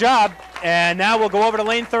 Terrific job. And now we'll go over to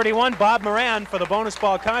lane 31, Bob Moran, for the bonus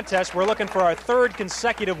ball contest. We're looking for our 3rd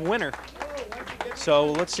consecutive winner.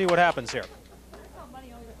 So let's see what happens here.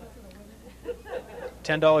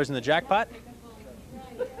 $10 in the jackpot.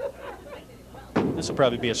 This will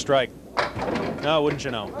probably be a strike. No, wouldn't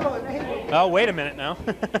you know? Oh, wait a minute now.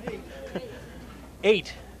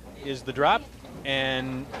 8 is the drop,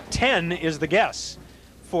 and 10 is the guess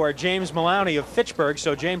for James Maloney of Fitchburg.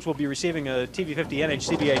 So James will be receiving a TV50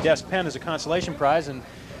 NHCBA desk pen as a consolation prize, and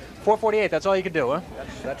 448, that's all you could do, huh?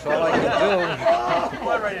 That's all I can do. Come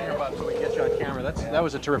on right in here, Bob, so we can get you on camera. That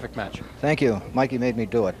was a terrific match. Thank you. Mikey made me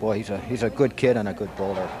do it. Boy, he's a good kid and a good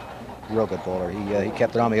bowler. Real good bowler. He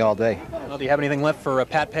kept it on me all day. Well, do you have anything left for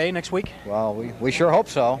Pat Pay next week? Well, we sure hope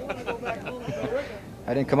so.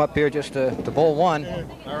 I didn't come up here just to bowl 1.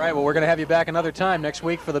 All right, well, we're going to have you back another time next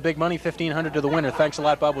week for the big money, $1,500 to the winner. Thanks a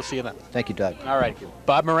lot, Bob. We'll see you then. Thank you, Doug. All right.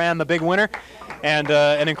 Bob Moran, the big winner, and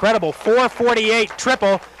an incredible 448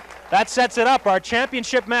 triple. That sets it up. Our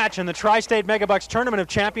championship match in the Tri-State Megabucks Tournament of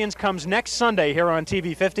Champions comes next Sunday here on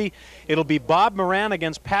TV50. It'll be Bob Moran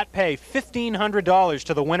against Pat Pay, $1,500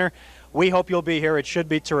 to the winner. We hope you'll be here. It should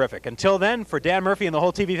be terrific. Until then, for Dan Murphy and the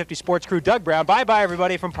whole TV50 sports crew, Doug Brown, bye-bye,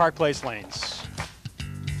 everybody, from Park Place Lanes.